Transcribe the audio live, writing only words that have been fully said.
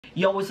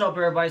Yo, what's up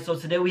everybody? So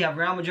today we have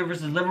Real Madrid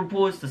versus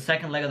Liverpool. It's the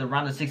second leg of the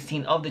round of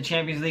 16 of the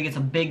Champions League. It's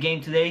a big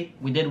game today.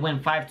 We did win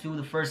 5-2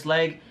 the first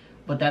leg,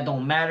 but that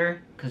don't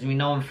matter because we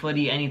know in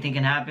footy anything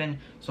can happen.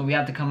 So we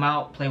have to come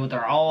out, play with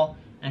our all,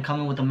 and come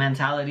in with the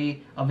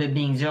mentality of it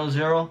being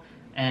 0-0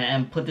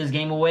 and put this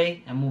game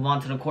away and move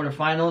on to the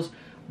quarterfinals.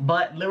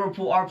 But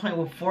Liverpool are playing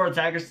with 4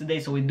 attackers today,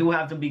 so we do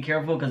have to be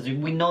careful because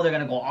we know they're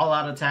going to go all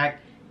out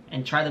attack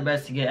and try the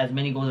best to get as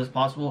many goals as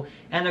possible.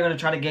 And they're going to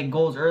try to get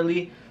goals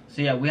early.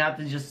 So yeah, we have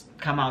to just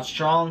come out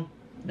strong,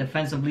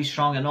 defensively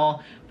strong and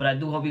all. But I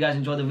do hope you guys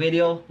enjoy the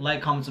video.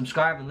 Like, comment,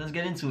 subscribe, and let's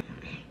get into it.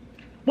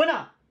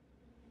 Buena!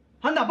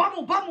 Anda,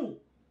 vamos, vamos!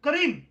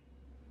 Karim!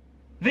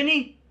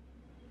 Vinny!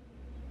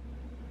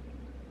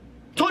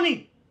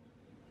 Tony!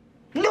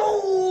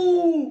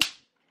 No!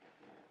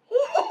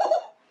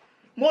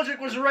 Modric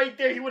was right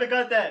there. He would have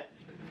got that.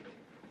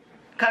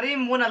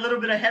 Karim went a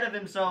little bit ahead of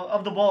himself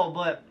of the ball,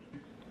 but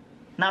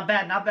not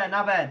bad, not bad,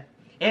 not bad.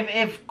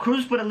 If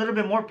Cruz put a little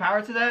bit more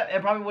power to that,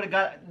 it probably would have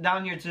got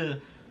down here to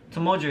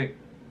Modric.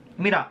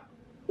 Mira.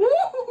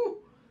 Woo!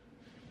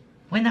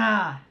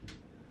 Buena.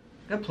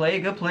 Good play,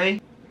 good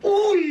play.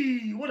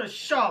 Uy, what a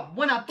shot.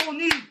 Buena,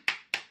 Tony.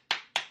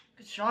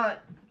 Good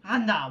shot.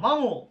 Anda,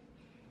 vamos.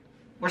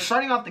 We're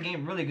starting off the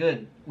game really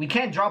good. We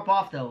can't drop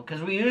off though,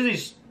 because we usually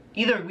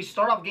either we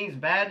start off games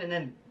bad and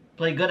then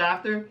play good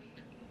after,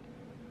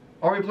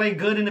 or we play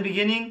good in the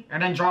beginning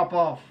and then drop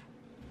off.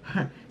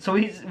 So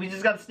we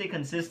just got to stay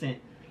consistent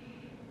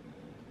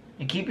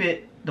and keep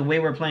it the way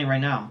we're playing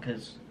right now,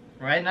 because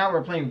right now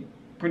we're playing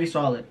pretty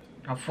solid.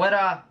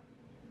 Afuera.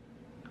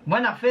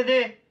 Buena,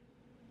 Fede.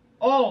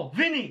 Oh,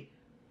 Vinny.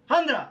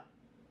 Anda.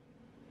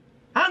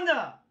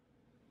 Anda.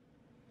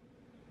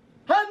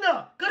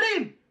 Anda.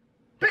 Karim.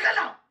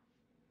 Pégala.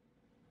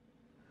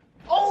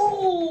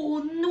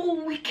 Oh,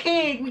 no, we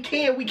can't. We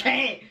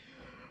can't.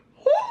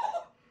 Woo.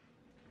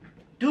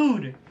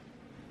 Dude.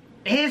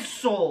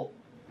 Eso.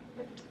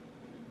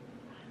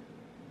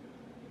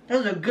 That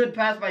was a good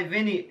pass by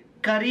Vinny.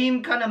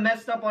 Karim kind of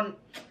messed up on...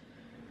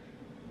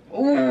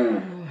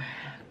 Ooh.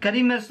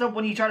 Karim messed up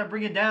when he tried to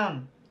bring it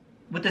down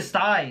with his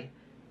thigh.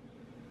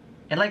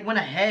 It like went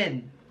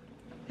ahead.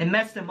 It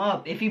messed him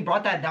up. If he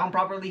brought that down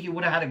properly, he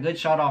would have had a good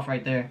shot off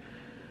right there.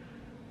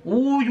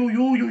 Ooh, yo,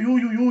 yo, yo, yo,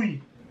 yo, yo.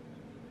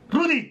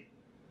 Rudy!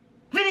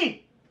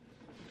 Vinny!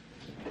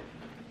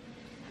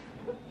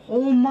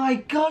 Oh my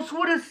gosh,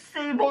 what a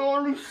save by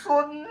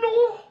Alisson.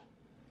 No!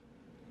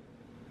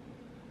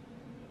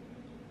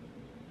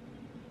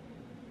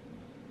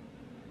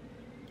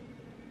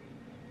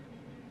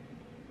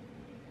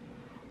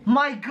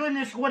 My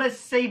goodness, what a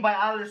save by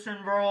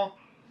Alisson, bro.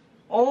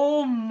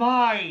 Oh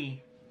my.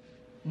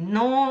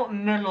 No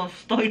me lo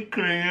estoy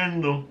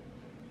creyendo.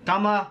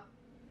 Tama.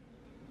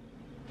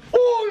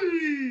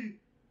 Uy.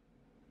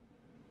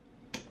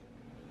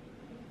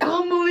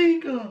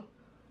 Camavinga.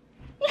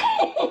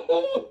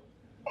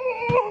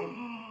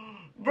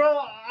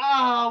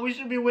 Bro, we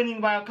should be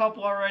winning by a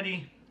couple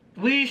already.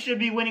 We should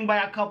be winning by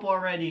a couple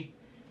already.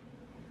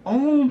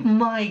 Oh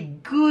my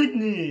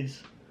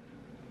goodness.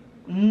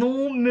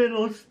 No me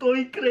lo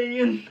estoy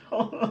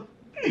creyendo.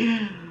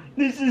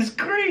 This is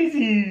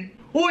crazy.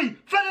 Uy,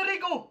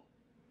 Federico.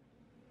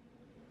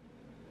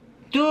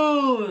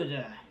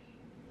 Dude.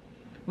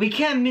 We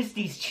can't miss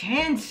these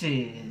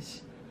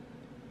chances.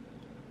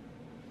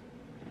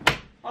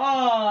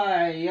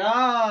 Oh,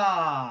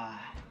 yeah.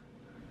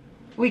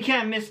 We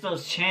can't miss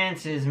those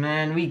chances,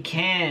 man. We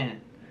can't.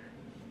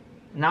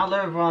 Now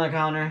Liverpool on the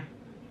counter.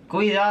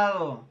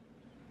 Cuidado.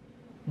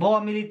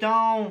 Boa,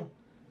 Militão.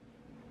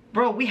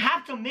 Bro, we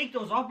have to make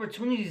those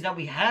opportunities that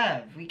we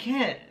have. We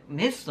can't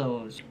miss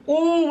those.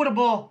 Oh, what a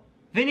ball.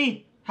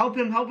 Vinny, help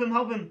him, help him,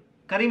 help him.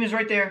 Karim is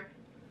right there.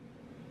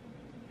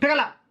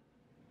 Pégala.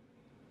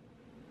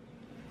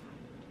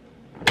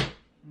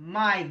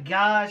 My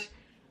gosh.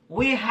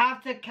 We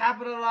have to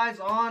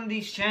capitalize on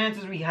these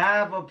chances we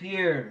have up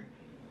here.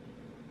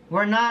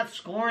 We're not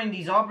scoring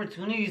these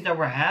opportunities that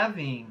we're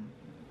having.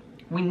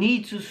 We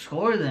need to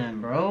score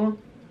them, bro.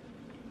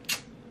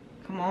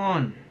 Come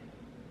on.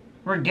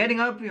 We're getting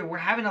up here. We're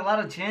having a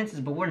lot of chances,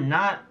 but we're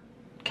not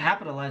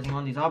capitalizing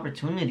on these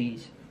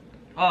opportunities.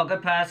 Oh,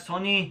 good pass,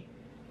 Tony.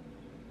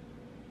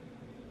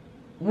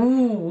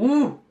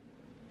 Ooh.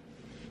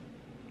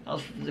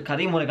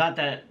 Karim would have got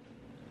that.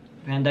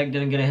 Van Dijk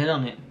didn't get a hit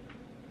on it.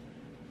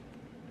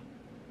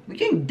 We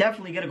can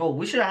definitely get a goal.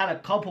 We should have had a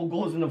couple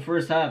goals in the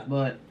first half,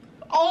 but...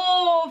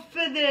 Oh,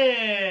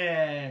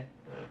 Fede!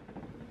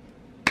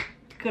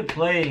 Good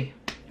play.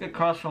 Good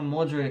cross from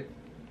Modric.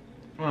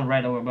 I'm going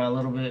right over by a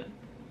little bit.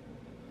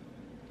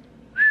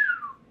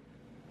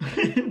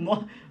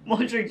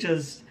 Modric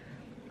just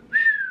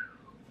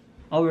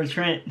over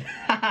Trent.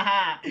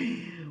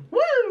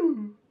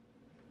 Woo!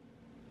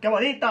 Que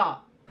bonita!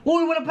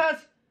 Uy, what a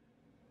pass!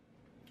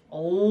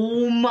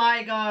 Oh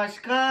my gosh,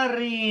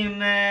 Karim,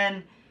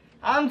 man.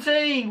 I'm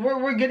saying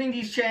we're getting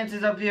these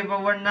chances up here,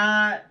 but we're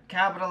not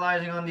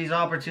capitalizing on these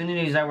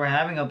opportunities that we're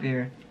having up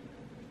here.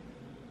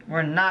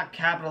 We're not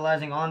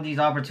capitalizing on these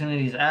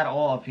opportunities at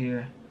all up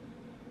here.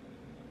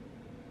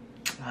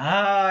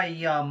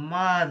 Ay,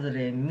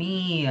 madre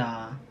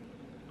mía.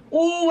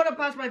 Oh, what a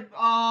pass by...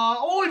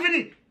 oh,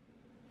 Vinny!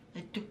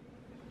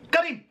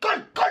 Karim!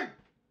 Goal! Goal!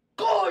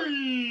 Goal!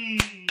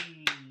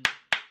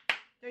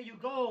 There you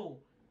go.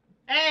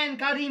 And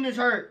Karim is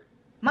hurt.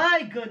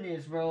 My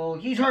goodness, bro.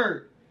 He's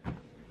hurt.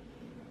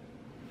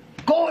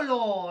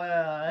 Golo!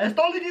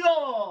 Está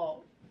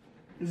liquido!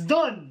 It's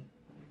done.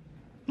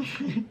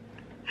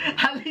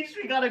 At least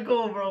we got a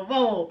goal, bro.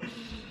 Whoa.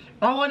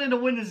 I wanted to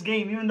win this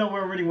game, even though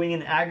we're already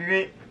winning in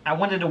aggregate. I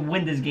wanted to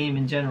win this game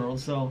in general,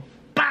 so...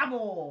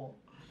 Bamo!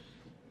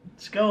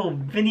 Let's go.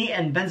 Vinny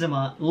and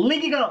Benzema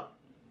linking up.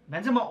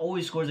 Benzema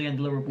always scores against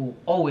Liverpool.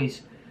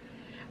 Always.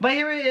 But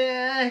here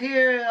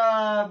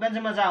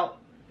Benzema's out.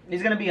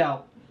 He's gonna be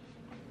out.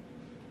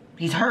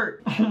 He's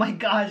hurt. Oh my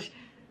gosh.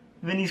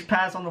 Vinny's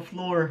pass on the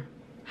floor.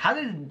 How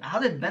did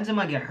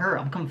Benzema get hurt?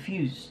 I'm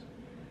confused.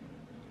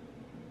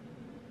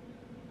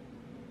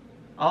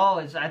 Oh,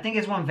 I think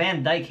it's when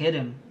Van Dijk hit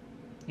him.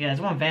 Yeah,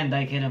 it's when Van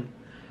Dijk hit him.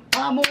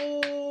 Vamos!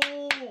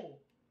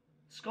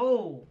 Let's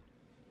go.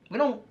 We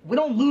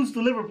don't lose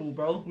to Liverpool,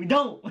 bro. We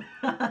don't.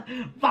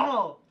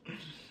 Vamos!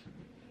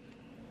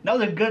 That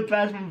was a good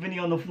pass from Vinny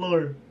on the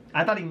floor.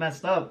 I thought he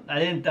messed up. I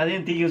didn't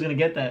think he was gonna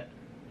get that.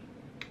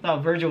 I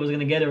thought Virgil was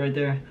gonna get it right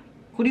there.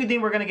 Who do you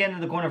think we're gonna get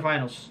into the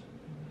quarterfinals?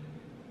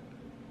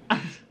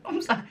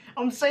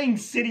 I'm saying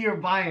City or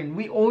Bayern.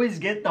 We always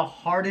get the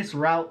hardest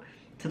route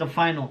to the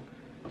final.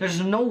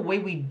 There's no way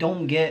we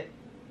don't get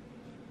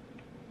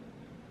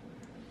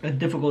a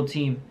difficult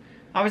team.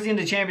 Obviously in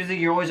the Champions League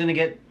you're always gonna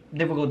get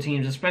difficult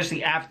teams,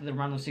 especially after the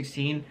round of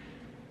 16.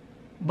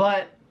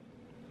 But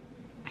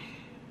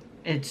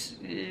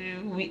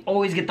we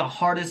always get the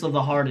hardest of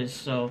the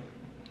hardest. So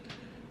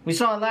we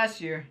saw it last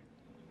year.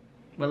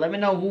 But let me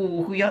know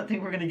who y'all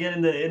think we're gonna get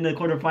in the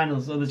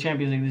quarterfinals of the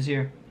Champions League this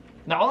year.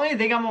 The only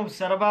thing I'm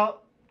upset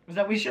about is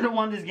that we should have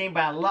won this game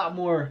by a lot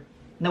more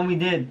than we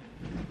did.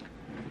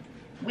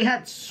 We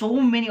had so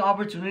many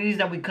opportunities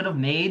that we could have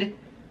made.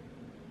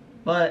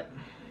 But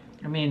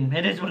I mean,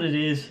 it is what it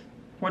is.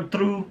 We're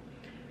through.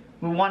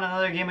 We won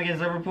another game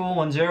against Liverpool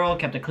 1-0,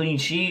 kept a clean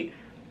sheet.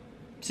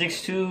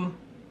 6-2.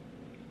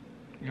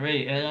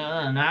 Great.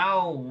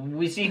 Now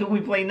we see who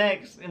we play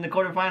next in the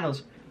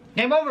quarterfinals.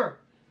 Game over.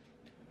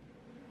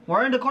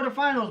 We're in the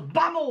quarterfinals.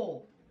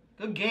 Vamos!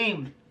 Good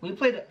game. We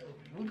played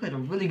a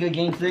really good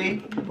game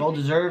today. Well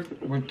deserved.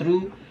 We're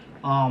through.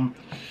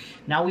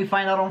 Now we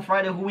find out on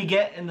Friday who we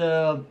get in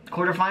the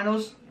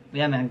quarterfinals.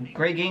 Yeah, man.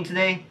 Great game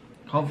today.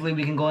 Hopefully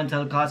we can go into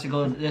the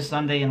Clasico this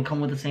Sunday and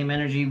come with the same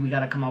energy. We got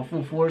to come out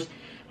full force.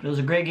 But it was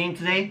a great game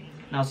today.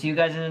 And I'll see you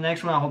guys in the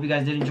next one. I hope you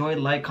guys did enjoy it.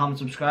 Like, comment,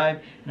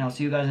 subscribe. And I'll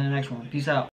see you guys in the next one. Peace out.